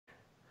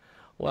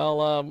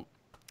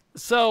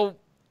So,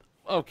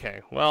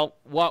 okay. Well,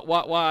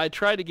 why I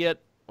tried to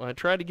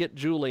get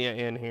Julia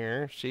in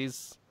here.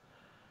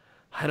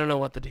 I don't know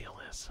what the deal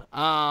is.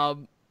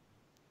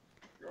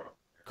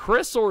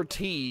 Chris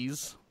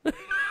Ortiz.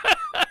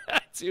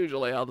 That's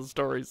usually how the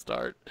stories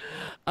start.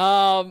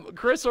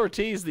 Chris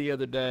Ortiz the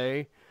other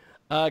day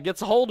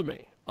gets a hold of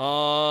me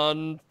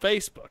on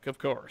Facebook, of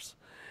course.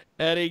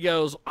 And he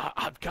goes,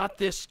 I've got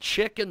this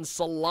chick in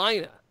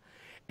Salina,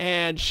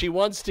 and she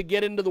wants to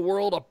get into the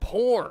world of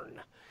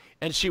porn.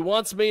 And she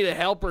wants me to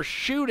help her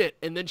shoot it,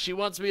 and then she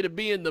wants me to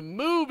be in the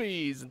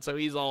movies. And so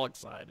he's all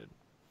excited.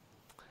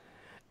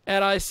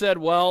 And I said,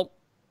 well,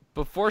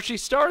 before she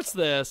starts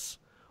this,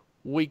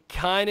 we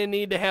kind of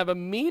need to have a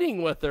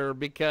meeting with her,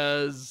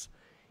 because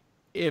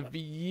if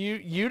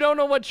you don't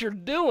know what you're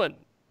doing.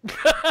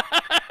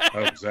 Oh,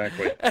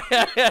 exactly.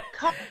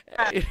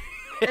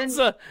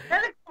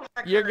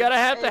 You're going to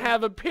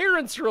have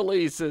appearance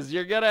releases.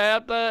 She's going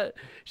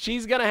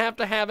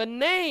to have a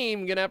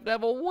name, going to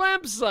have a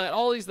website,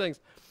 all these things.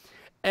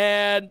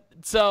 And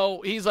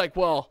so he's like,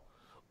 well,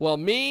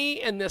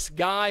 me and this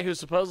guy who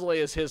supposedly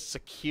is his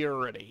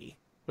security,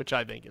 which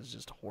I think is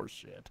just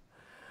horseshit.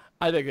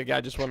 I think the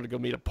guy just wanted to go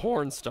meet a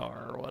porn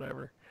star or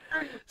whatever.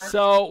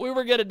 So we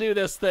were going to do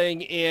this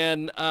thing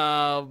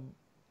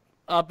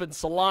up in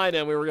Salina,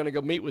 and we were going to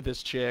go meet with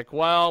this chick.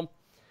 Well,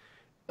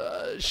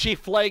 she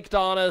flaked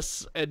on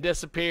us and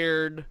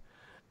disappeared,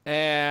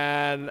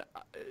 and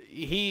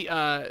he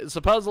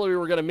supposedly we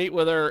were going to meet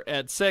with her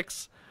at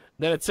 6,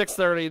 then at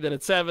 6:30, then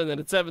at 7, then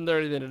at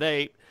 7:30, then at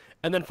 8,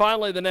 and then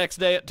finally the next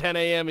day at 10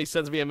 a.m. he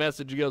sends me a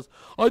message. He goes,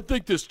 I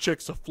think this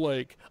chick's a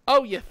flake.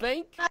 Oh, you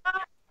think?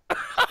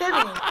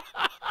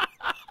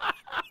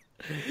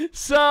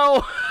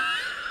 So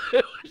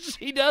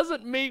she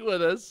doesn't meet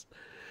with us.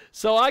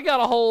 So I got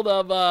a hold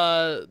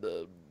of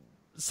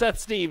Seth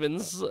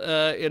Stevens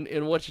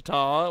in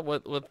Wichita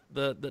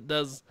that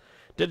does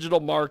digital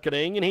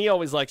marketing, and he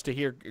always likes to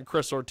hear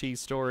Chris Ortiz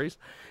stories.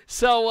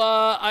 So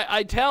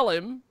I tell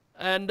him,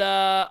 and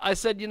I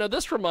said,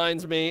 this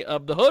reminds me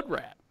of the Hood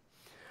Rat.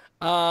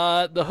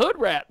 The Hood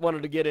Rat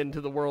wanted to get into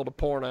the world of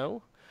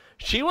porno.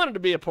 She wanted to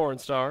be a porn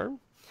star.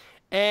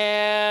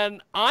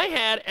 And I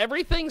had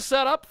everything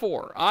set up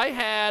for her. I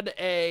had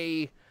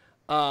an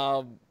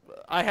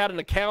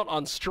account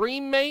on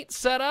StreamMate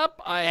set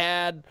up.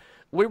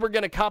 We were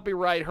going to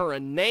copyright her a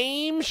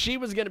name. She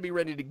was going to be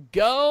ready to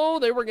go.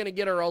 They were going to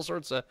get her all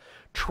sorts of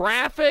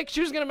traffic.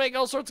 She was going to make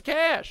all sorts of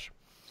cash.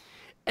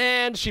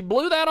 And she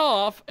blew that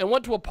off and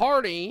went to a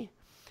party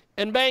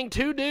and banged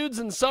 2 dudes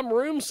in some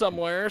room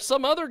somewhere.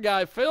 Some other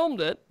guy filmed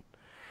it.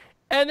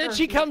 And then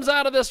she comes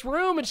out of this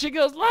room and she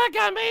goes, look,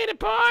 I made a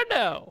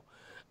porno.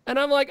 And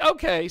I'm like,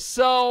 okay,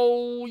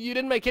 so you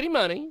didn't make any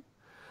money.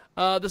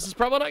 This is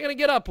probably not going to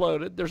get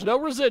uploaded. There's no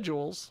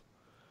residuals.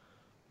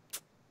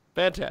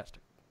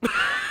 Fantastic.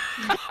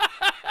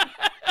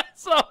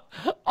 So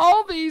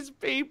all these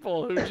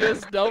people who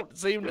just don't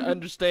seem to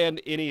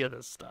understand any of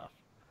this stuff.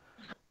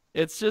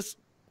 It's just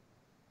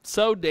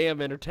so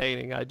damn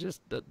entertaining. I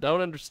just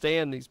don't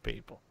understand these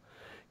people.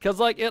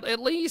 Because, like, at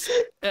least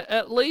with,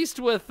 at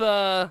least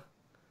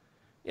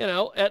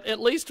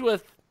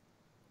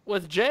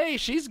with Jay,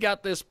 she's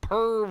got this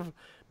perv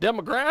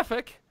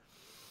demographic,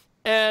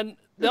 and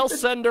they'll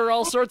send her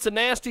all sorts of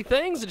nasty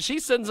things, and she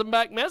sends them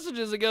back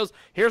messages and goes,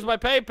 here's my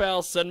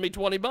PayPal, send me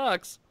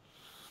 $20.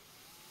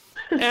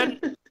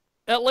 And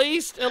at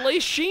least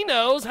she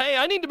knows, hey,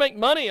 I need to make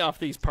money off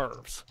these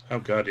pervs. Oh,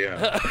 God,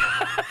 yeah.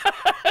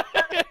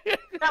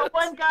 That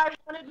one guy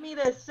wanted me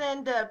to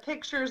send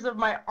pictures of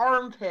my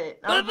armpit.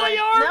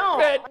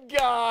 Armpit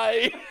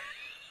guy!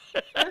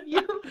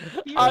 You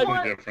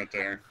want different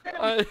there.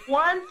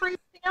 One free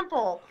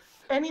sample.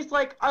 And he's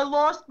like, I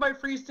lost my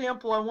free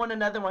sample. I want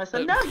another one. I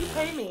said, no, you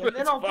pay me. And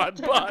then I'll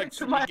take a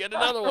picture of my get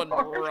another one,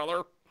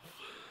 brother.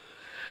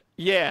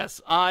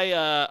 Yes,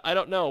 I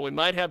don't know. We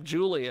might have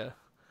Julia.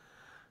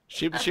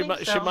 She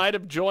might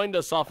have joined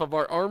us off of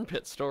our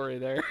armpit story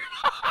there.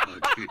 Oh,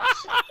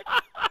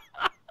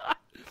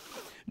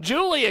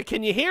 Julia,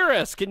 can you hear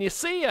us? Can you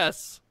see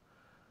us?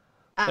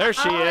 There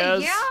she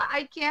is. Yeah,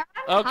 I can.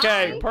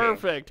 Okay, Hi.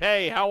 perfect.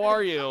 Hey, how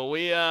are you?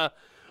 We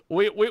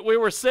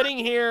were sitting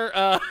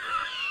here.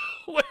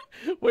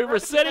 We were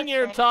sitting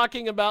here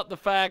talking about the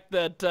fact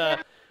that.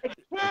 That's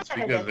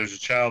because there's a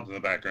child in the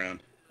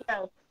background.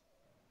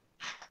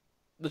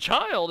 The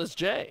child is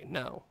Jay.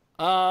 No.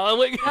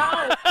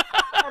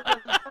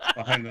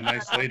 Behind the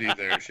nice lady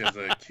there, she has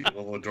a cute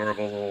little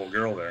adorable little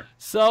girl there.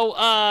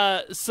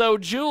 So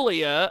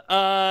Julia,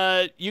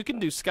 you can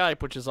do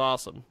Skype, which is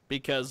awesome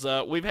because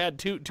we've had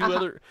two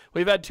other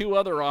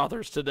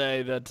authors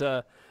today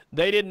that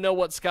they didn't know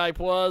what Skype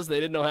was, they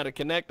didn't know how to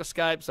connect to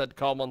Skype, so I had to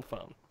call them on the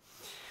phone.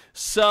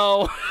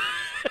 So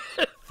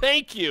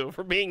thank you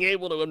for being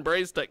able to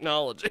embrace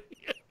technology.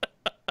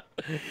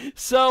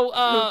 So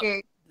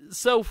Okay.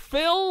 So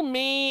fill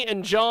me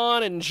and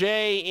John and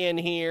Jay in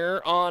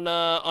here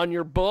on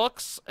your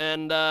books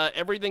and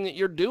everything that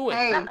you're doing.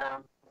 Hey.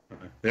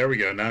 There we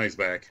go. Now he's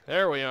back.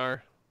 There we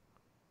are.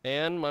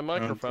 And my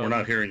microphone. We're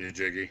not hearing you,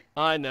 Jiggy.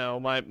 I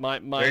know. My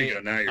There you go.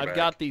 Now you're I've back.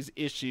 got these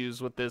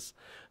issues with this.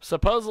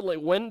 Supposedly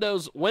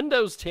Windows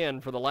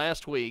 10 for the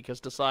last week has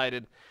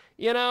decided,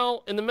 in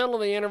the middle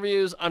of the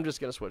interviews, I'm just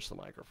going to switch the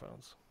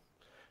microphones.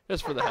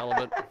 Just for the hell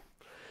of it.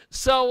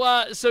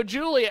 So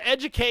Julia,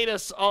 educate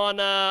us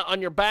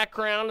on your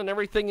background and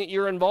everything that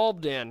you're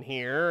involved in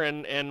here,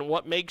 and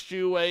what makes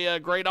you a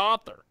great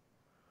author.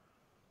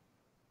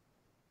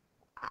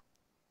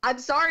 I'm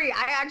sorry,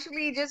 I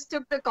actually just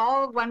took the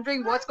call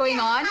wondering what's going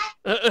on.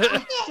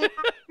 Hi,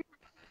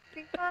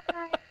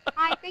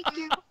 thank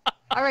you.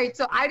 All right,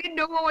 so I didn't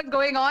know what was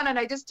going on, and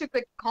I just took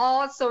the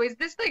call. So is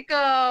this like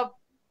a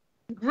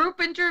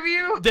group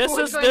interview? This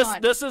is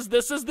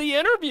the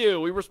interview.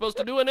 We were supposed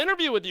to do an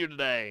interview with you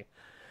today.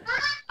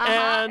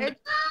 And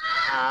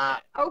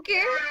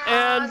okay.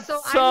 And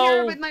so I'm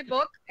here with my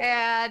book,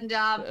 and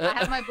I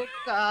have my book.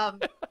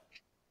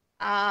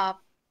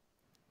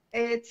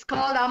 It's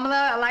called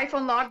Amala, A Life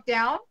on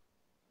Lockdown,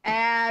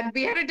 and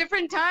we had a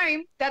different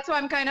time. That's why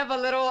I'm kind of a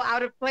little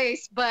out of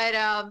place. But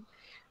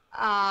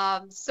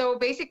so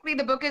basically,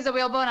 the book is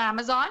available on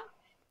Amazon,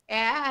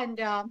 and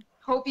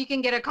hope you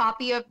can get a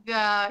copy of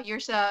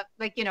yourself,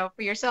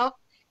 for yourself.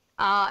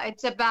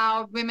 It's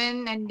about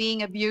women and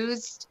being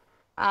abused.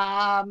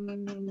 It's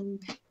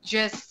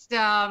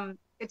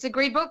a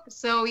great book.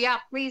 So yeah,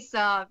 please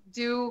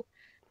do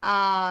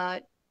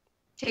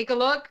take a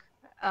look.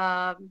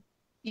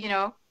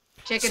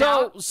 Check it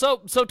out. So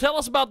tell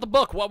us about the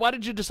book. Why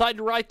did you decide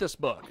to write this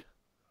book?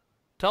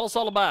 Tell us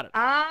all about it.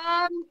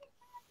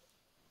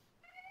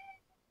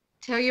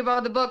 Tell you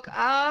about the book.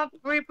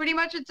 Pretty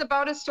much it's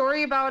about a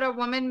story about a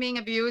woman being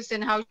abused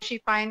and how she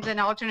finds an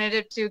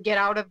alternative to get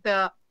out of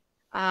the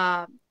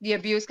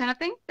abuse kind of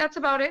thing. That's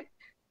about it.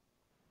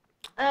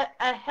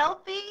 A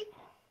healthy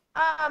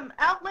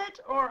outlet,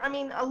 or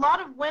a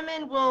lot of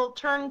women will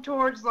turn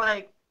towards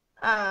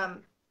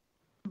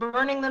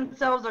burning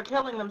themselves or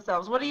killing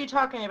themselves. What are you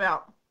talking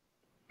about?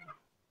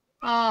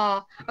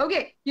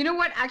 Okay. You know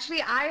what?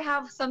 Actually, I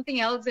have something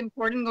else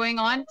important going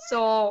on,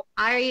 so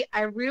I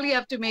really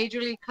have to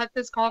majorly cut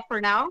this call for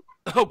now.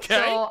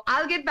 Okay. So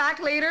I'll get back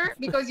later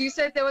because you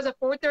said there was a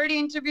 4:30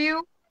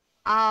 interview.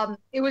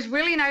 It was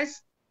really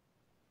nice.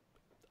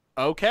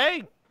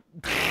 Okay.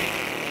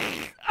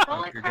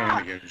 Holy You're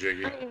crap. going again,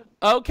 Jiggy.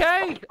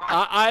 Okay.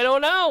 I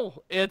don't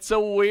know. It's a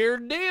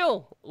weird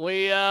deal.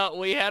 We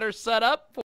had her set up